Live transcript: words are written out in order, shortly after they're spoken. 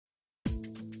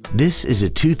This is a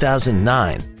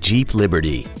 2009 Jeep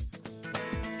Liberty.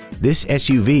 This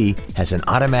SUV has an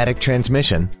automatic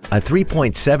transmission, a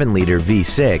 3.7-liter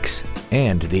V6,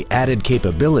 and the added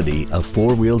capability of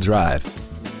four-wheel drive.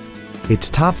 Its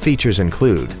top features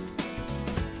include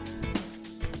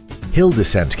hill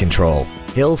descent control,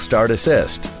 hill start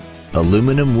assist,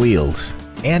 aluminum wheels,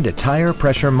 and a tire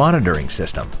pressure monitoring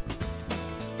system.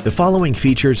 The following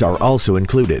features are also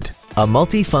included: a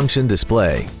multi-function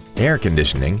display, air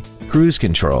conditioning, cruise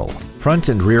control, front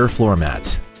and rear floor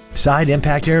mats, side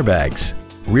impact airbags,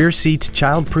 rear seat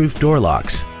child-proof door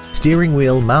locks, steering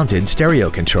wheel mounted stereo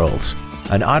controls,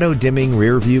 an auto-dimming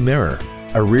rear view mirror,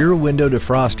 a rear window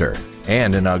defroster,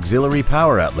 and an auxiliary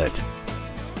power outlet.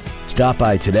 Stop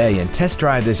by today and test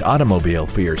drive this automobile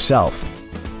for yourself.